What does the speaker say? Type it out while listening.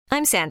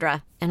I'm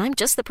Sandra, and I'm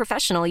just the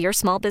professional your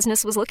small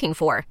business was looking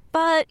for.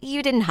 But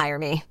you didn't hire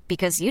me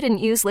because you didn't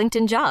use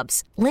LinkedIn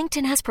Jobs.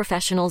 LinkedIn has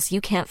professionals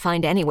you can't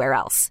find anywhere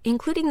else,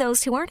 including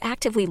those who aren't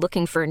actively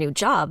looking for a new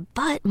job,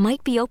 but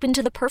might be open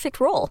to the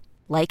perfect role,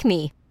 like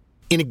me.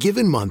 In a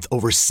given month,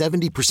 over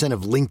 70%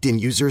 of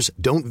LinkedIn users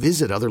don't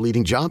visit other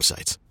leading job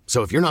sites.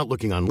 So if you're not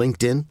looking on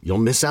LinkedIn, you'll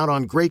miss out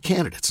on great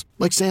candidates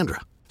like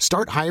Sandra.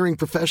 Start hiring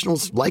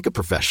professionals like a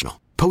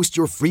professional. Post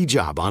your free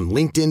job on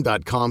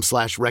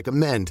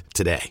linkedin.com/recommend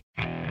today.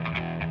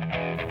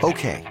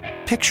 Okay,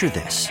 picture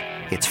this.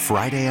 It's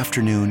Friday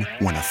afternoon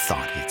when a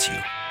thought hits you.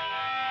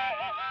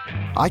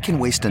 I can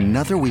waste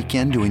another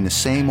weekend doing the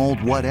same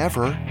old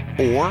whatever,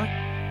 or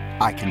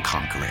I can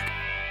conquer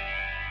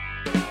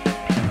it.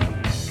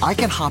 I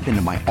can hop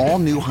into my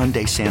all-new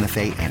Hyundai Santa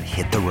Fe and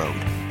hit the road.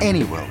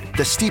 Any road.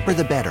 The steeper,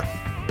 the better.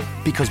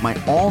 Because my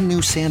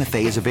all-new Santa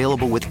Fe is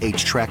available with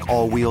H-Track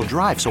all-wheel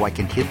drive, so I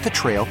can hit the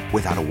trail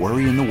without a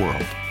worry in the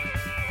world.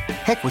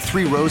 Heck, with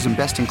 3 rows and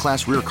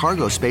best-in-class rear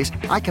cargo space,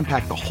 I can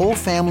pack the whole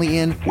family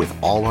in with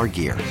all our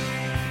gear.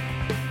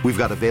 We've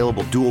got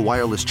available dual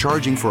wireless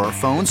charging for our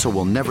phones, so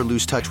we'll never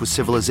lose touch with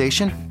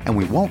civilization, and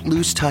we won't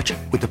lose touch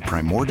with the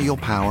primordial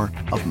power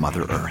of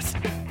Mother Earth.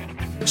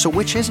 So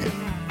which is it?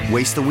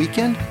 Waste the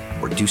weekend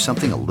or do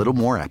something a little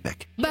more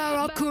epic?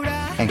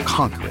 And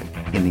conquer it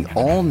in the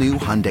all-new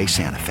Hyundai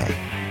Santa Fe.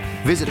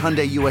 Visit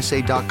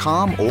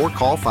HyundaiUSA.com or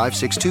call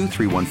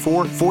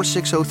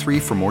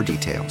 562-314-4603 for more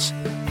details.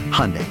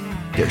 Hyundai,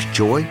 there's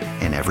joy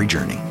in every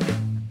journey.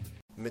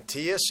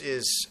 Matthias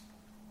is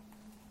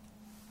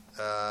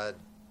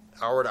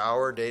hour to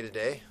hour, day to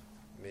day.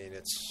 I mean,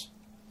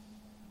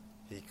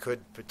 he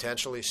could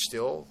potentially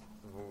still.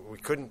 We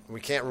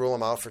can't rule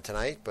him out for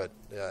tonight, but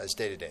it's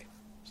day to day.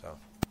 So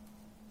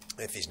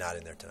if he's not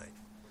in there tonight.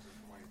 Was it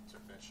when he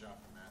took that shot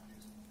from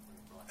Matthews?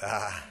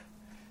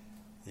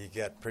 You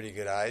got pretty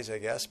good eyes, I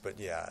guess, but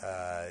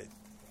yeah,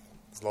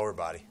 it's lower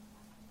body.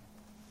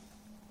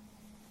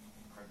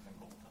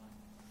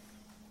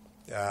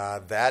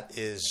 That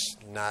is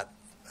not.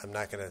 I'm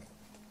not going to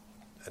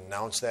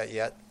announce that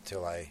yet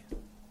till I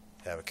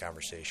have a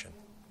conversation.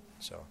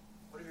 So.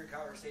 What have your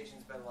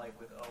conversations been like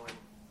with Owen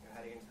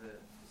heading into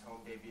his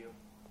home debut?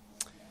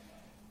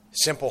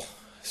 Simple,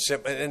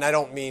 and I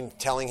don't mean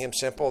telling him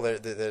simple.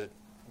 That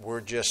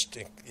we're just,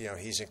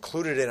 he's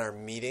included in our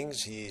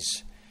meetings.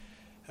 He's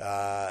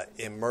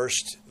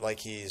immersed like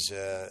he's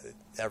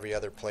every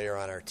other player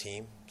on our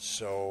team.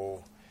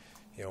 So,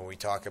 when we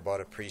talk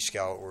about a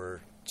pre-scout, we're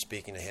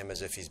speaking to him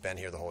as if he's been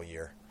here the whole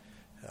year.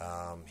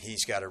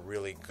 He's got a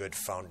really good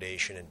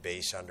foundation and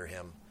base under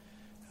him.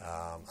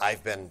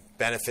 I've been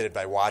benefited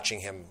by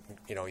watching him,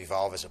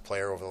 evolve as a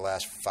player over the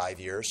last 5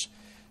 years.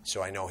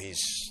 So I know he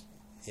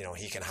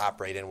can hop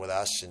right in with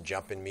us and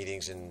jump in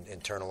meetings and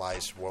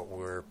internalize what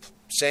we're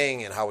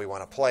saying and how we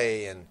want to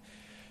play. And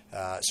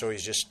so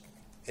he's just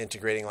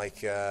integrating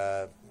like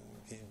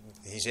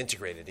he's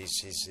integrated.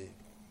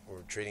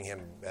 We're treating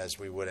him as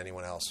we would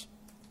anyone else.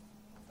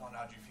 Don,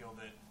 how do you feel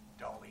that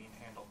Dahlin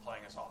handled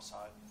playing us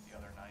offside the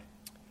other night?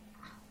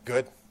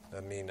 Good.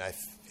 I mean,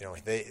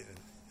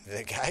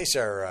 the guys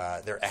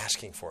are they're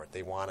asking for it.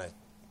 They want to,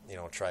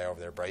 try over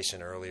there.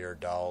 Bryson earlier,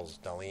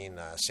 Dahlin,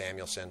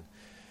 Samuelson,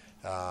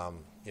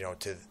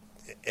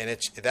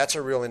 that's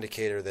a real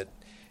indicator that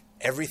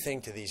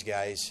everything to these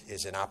guys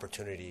is an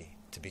opportunity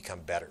to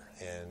become better.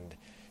 And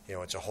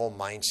it's a whole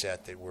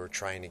mindset that we're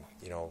trying to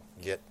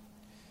get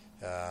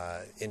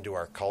into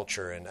our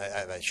culture. And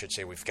I should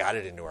say we've got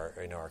it into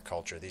our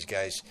culture. These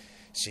guys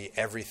see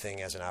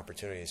everything as an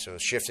opportunity. So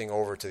shifting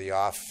over to the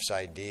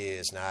offside D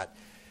is not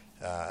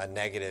a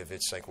negative.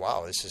 It's like,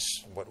 wow, this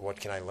is what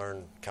can I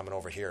learn coming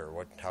over here?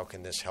 How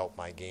can this help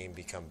my game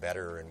become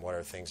better? And what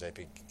are things I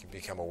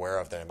become aware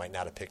of that I might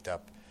not have picked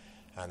up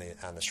on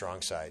the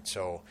strong side?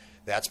 So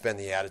that's been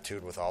the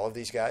attitude with all of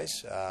these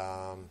guys.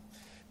 And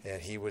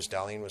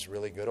Dahlin was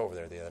really good over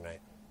there the other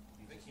night.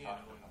 You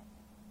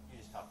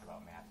just talked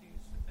about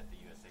Matthews at the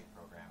USA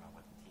program and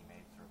what the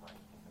teammates were like.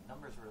 The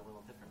numbers were a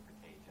little different for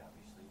Tage,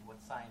 obviously. What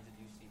signs did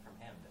you see from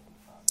him that you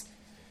thought?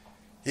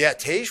 Yeah,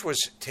 Tage.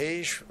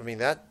 I mean,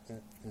 that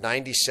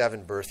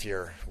 97 birth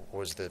year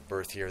was the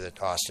birth year that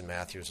Austin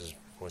Matthews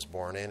was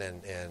born in,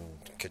 and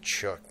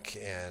Tkachuk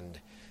and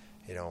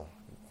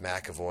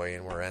McAvoy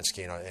and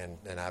Werenski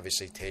and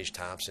obviously Tage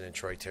Thompson and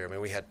Troy Terry. I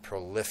mean, we had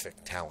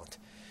prolific talent,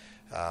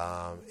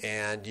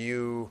 and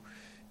you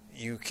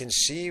can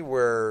see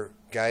where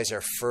guys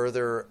are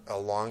further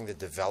along the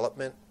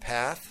development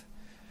path.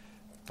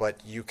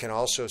 But you can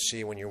also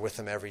see when you're with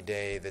them every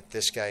day that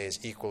this guy is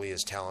equally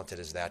as talented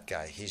as that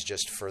guy. He's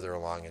just further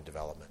along in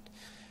development.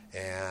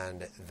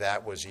 And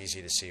that was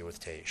easy to see with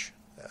Tage.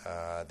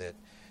 That,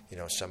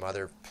 some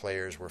other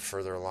players were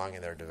further along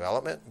in their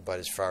development, but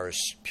as far as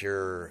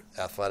pure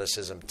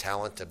athleticism,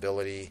 talent,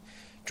 ability,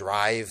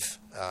 drive,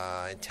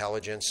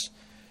 intelligence,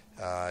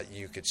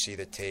 you could see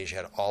that Tage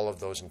had all of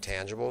those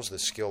intangibles. The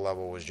skill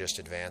level was just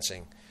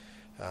advancing.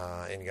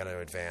 And going to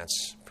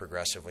advance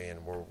progressively,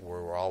 and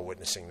we're all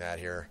witnessing that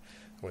here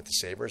with the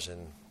Sabres,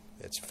 and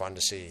it's fun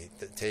to see.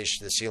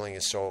 The ceiling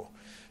is so,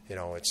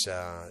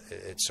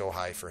 it's so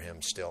high for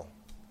him still.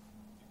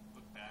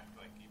 Look back,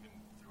 like even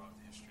throughout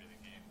the history of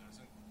the game, there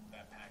isn't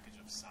that package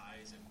of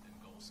size and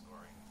goal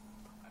scoring.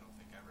 I don't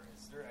think ever.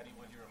 Is there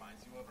anyone he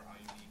reminds you of, or how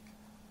unique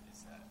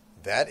is that?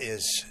 That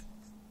is,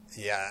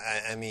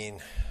 yeah. I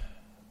mean,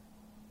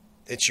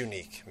 it's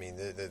unique. I mean,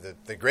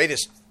 the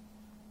greatest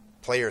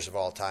players of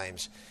all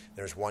times.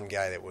 There's one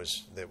guy that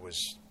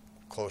was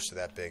close to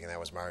that big, and that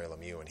was Mario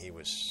Lemieux, and he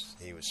was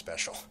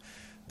special,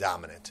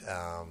 dominant.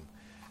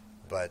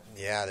 But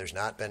yeah, there's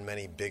not been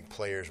many big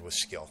players with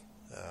skill,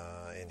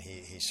 and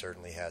he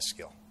certainly has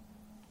skill.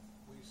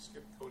 Will you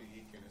skip Cody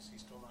Eakin? Is he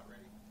still not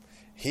ready?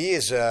 He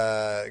is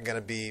going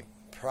to be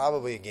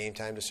probably a game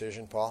time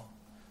decision, Paul.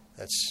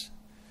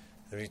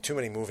 There'll be too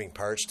many moving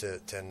parts to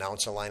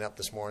announce a lineup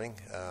this morning,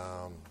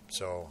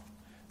 so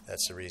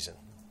that's the reason.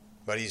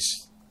 But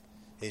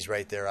he's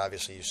right there.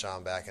 Obviously, you saw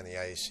him back on the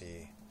ice.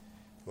 He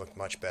looked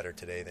much better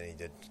today than he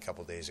did a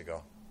couple days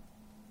ago.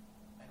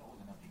 I know it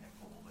was an empty net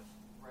goal, but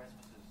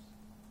Rasmus's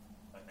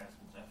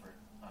effort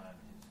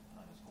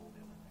on his goal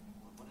the other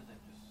night, what does that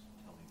just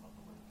tell me about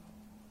the way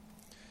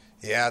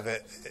Yeah,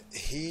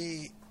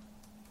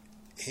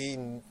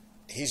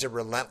 he's a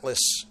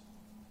relentless,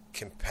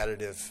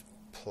 competitive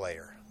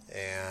player,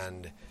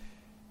 and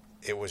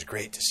it was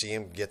great to see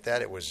him get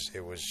that. It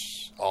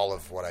was all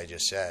of what I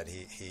just said.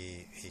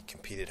 He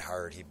competed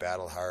hard. He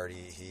battled hard.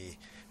 He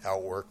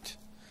outworked,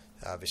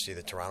 obviously,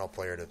 the Toronto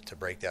player to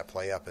break that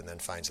play up, and then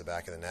finds the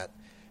back of the net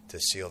to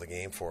seal the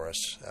game for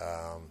us.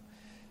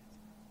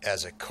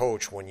 As a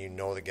coach, when you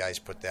know the guys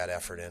put that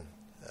effort in,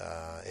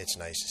 it's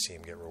nice to see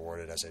him get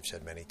rewarded, as I've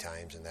said many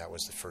times, and that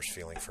was the first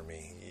feeling for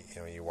me.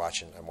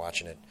 I'm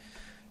watching it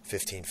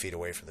 15 feet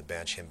away from the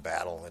bench, him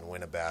battle and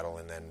win a battle,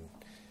 and then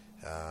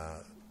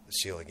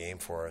seal the game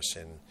for us.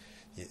 And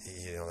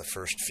the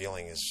first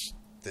feeling is,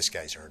 this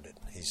guy's earned it.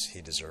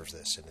 He deserves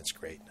this, and it's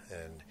great.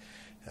 And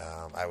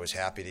I was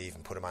happy to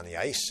even put him on the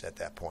ice at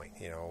that point.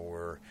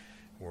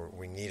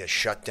 We need a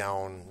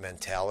shutdown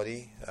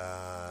mentality,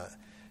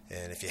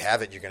 and if you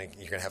have it, you're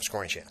gonna have a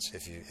scoring chance.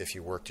 If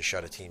you work to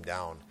shut a team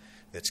down,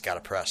 that's got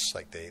to press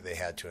like they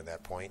had to at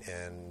that point.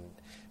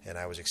 And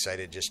I was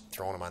excited just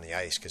throwing him on the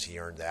ice because he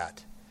earned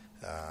that.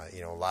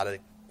 A lot of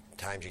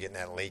times you get in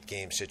that late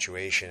game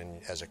situation,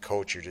 and as a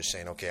coach, you're just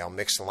saying, okay, I'll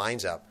mix the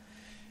lines up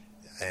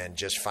and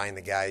just find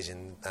the guys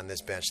on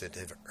this bench that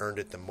have earned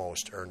it the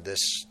most, earned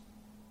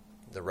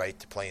the right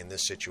to play in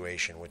this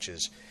situation, which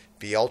is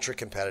be ultra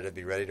competitive,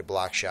 be ready to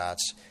block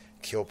shots,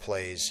 kill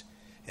plays,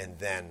 and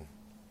then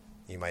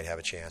you might have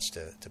a chance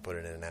to put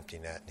it in an empty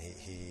net. And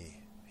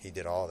he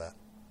did all of that.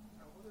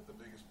 What are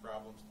the biggest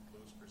problems the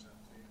Blues present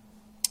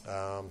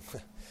to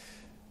you?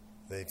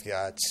 They've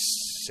got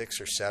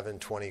 6 or 7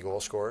 20-goal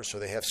scorers, so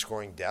they have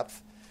scoring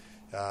depth.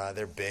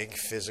 They're big,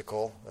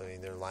 physical. I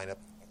mean, their lineup,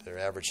 their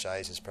average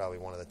size is probably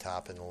one of the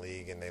top in the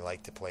league, and they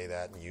like to play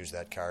that and use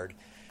that card.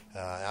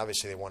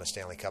 Obviously, they won a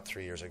Stanley Cup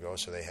 3 years ago,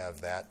 so they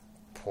have that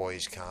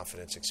poise,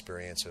 confidence,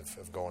 experience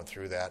of going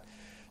through that.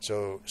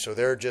 So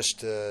they're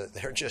just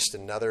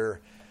another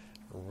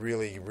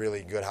really,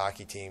 really good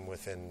hockey team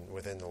within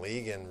the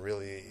league, and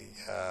really.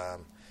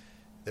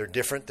 They're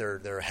different.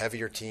 They're a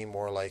heavier team,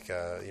 more like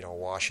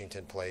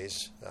Washington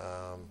plays,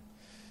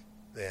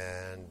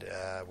 and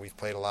we've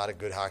played a lot of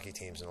good hockey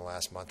teams in the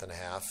last month and a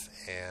half.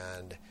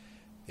 And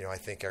I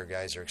think our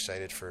guys are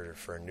excited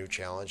for a new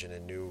challenge and a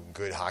new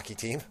good hockey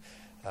team.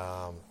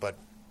 But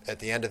at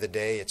the end of the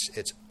day,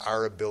 it's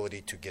our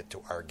ability to get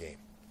to our game,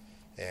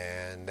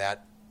 and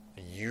that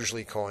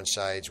usually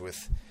coincides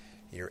with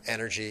your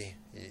energy,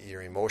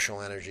 your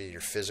emotional energy,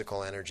 your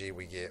physical energy.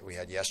 We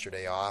had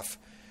yesterday off.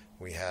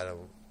 We had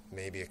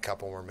maybe a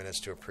couple more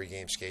minutes to a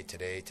pregame skate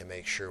today to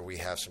make sure we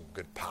have some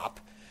good pop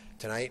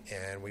tonight,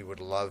 and we would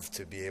love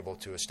to be able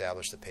to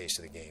establish the pace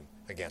of the game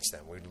against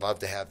them. We'd love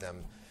to have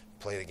them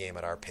play the game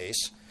at our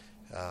pace,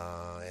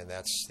 and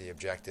that's the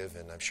objective,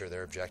 and I'm sure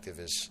their objective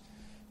is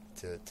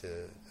to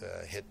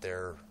hit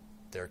their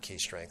key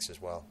strengths as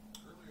well.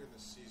 Earlier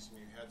this season,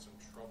 you had some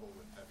trouble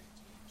with heavy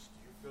teams.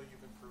 Do you feel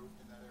you've improved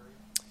in that area?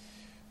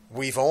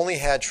 We've only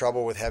had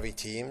trouble with heavy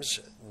teams,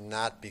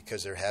 not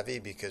because they're heavy,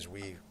 because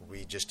we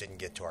just didn't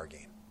get to our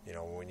game.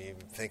 When you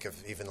think of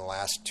even the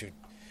last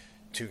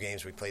two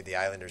games we played the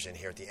Islanders in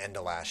here at the end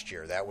of last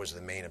year, that was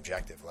the main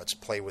objective. Let's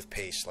play with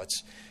pace.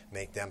 Let's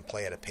make them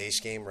play at a pace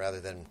game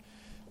rather than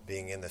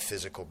being in the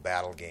physical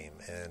battle game.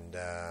 And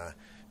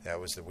that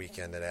was the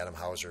weekend that Adam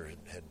Hauser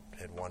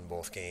had won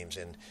both games.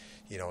 And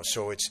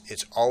so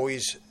it's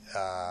always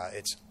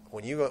it's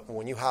when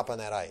you hop on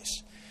that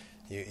ice,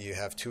 you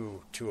have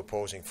two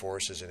opposing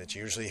forces, and it's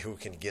usually who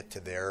can get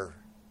the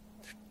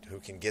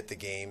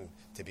game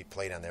to be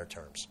played on their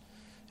terms.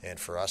 And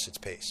for us, it's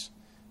pace.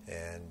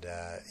 And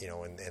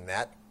and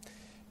that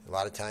a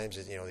lot of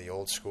times, the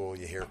old school,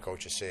 you hear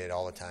coaches say it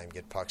all the time: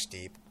 get pucks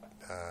deep.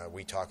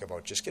 We talk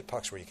about just get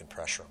pucks where you can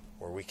pressure them,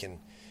 where we can,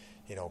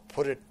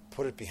 put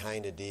it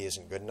behind a D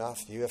isn't good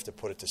enough. You have to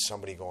put it to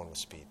somebody going with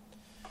speed.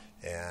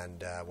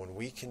 And when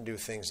we can do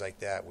things like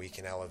that, we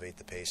can elevate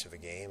the pace of a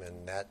game,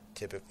 and that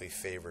typically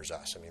favors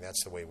us. I mean,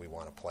 that's the way we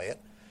want to play it,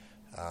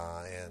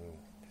 and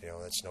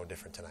that's no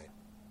different tonight.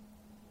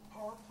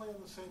 Power play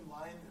on the same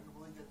line and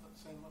really get the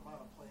same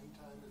amount of playing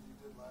time as you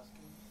did last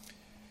game?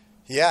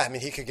 Yeah, I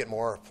mean, he could get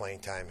more playing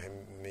time. I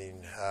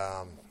mean,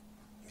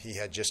 he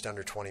had just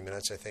under 20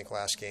 minutes, I think,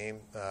 last game.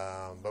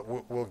 But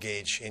we'll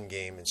gauge in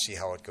game and see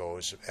how it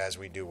goes, as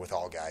we do with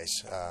all guys.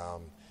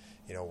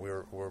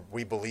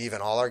 We believe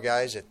in all our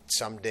guys. That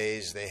some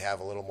days they have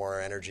a little more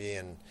energy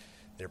and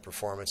their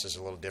performance is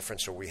a little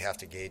different, so we have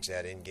to gauge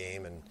that in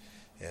game. And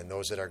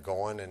those that are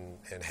going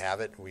and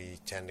have it, we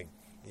tend to,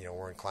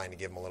 we're inclined to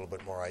give them a little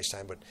bit more ice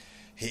time. But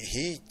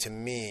he to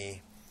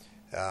me,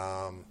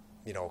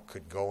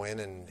 could go in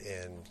and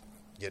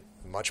get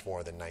much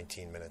more than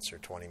 19 minutes or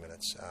 20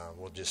 minutes.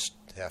 We'll just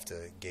have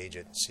to gauge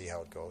it and see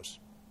how it goes.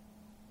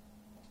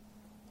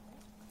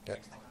 Okay.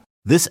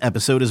 This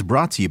episode is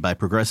brought to you by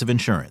Progressive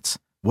Insurance.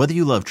 Whether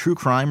you love true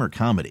crime or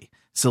comedy,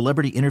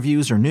 celebrity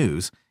interviews or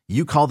news,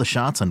 you call the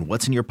shots on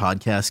what's in your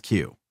podcast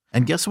queue.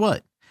 And guess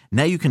what?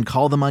 Now you can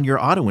call them on your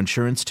auto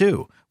insurance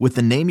too, with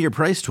the Name Your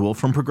Price tool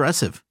from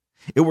Progressive.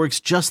 It works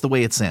just the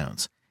way it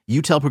sounds.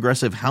 You tell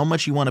Progressive how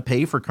much you want to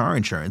pay for car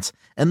insurance,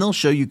 and they'll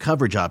show you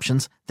coverage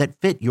options that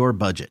fit your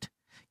budget.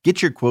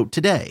 Get your quote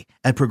today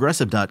at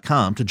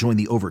Progressive.com to join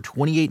the over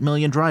 28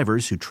 million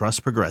drivers who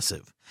trust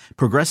Progressive.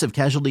 Progressive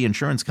Casualty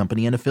Insurance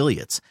Company and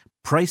Affiliates.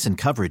 Price and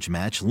coverage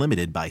match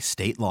limited by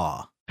state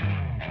law.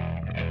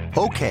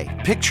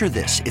 Okay, picture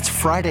this. It's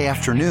Friday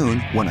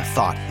afternoon when a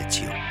thought hits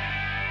you.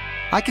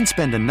 I can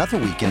spend another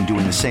weekend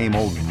doing the same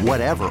old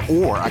whatever,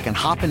 or I can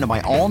hop into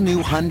my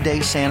all-new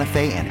Hyundai Santa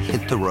Fe and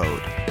hit the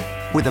road.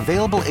 With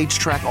available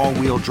H-Track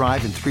all-wheel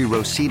drive and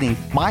 3-row seating,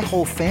 my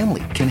whole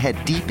family can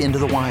head deep into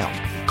the wild.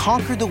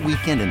 Conquer the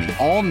weekend in the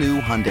all-new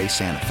Hyundai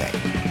Santa Fe.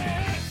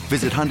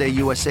 Visit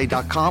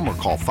HyundaiUSA.com or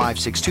call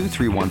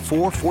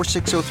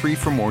 562-314-4603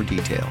 for more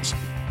details.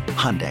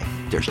 Hyundai,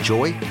 there's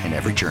joy in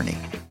every journey.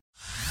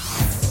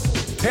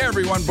 Hey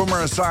everyone, Boomer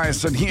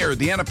Esiason here.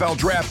 The NFL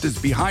Draft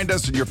is behind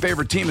us and your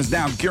favorite team is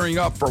now gearing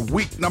up for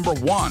week number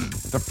 1.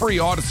 The free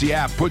Odyssey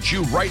app puts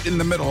you right in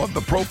the middle of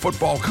the pro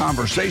football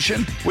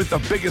conversation with the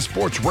biggest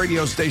sports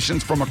radio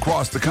stations from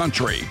across the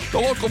country. The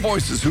local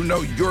voices who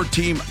know your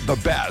team the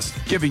best,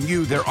 giving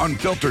you their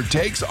unfiltered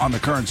takes on the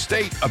current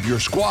state of your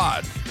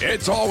squad.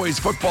 It's always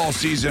football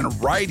season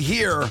right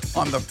here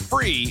on the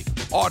free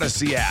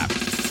Odyssey app.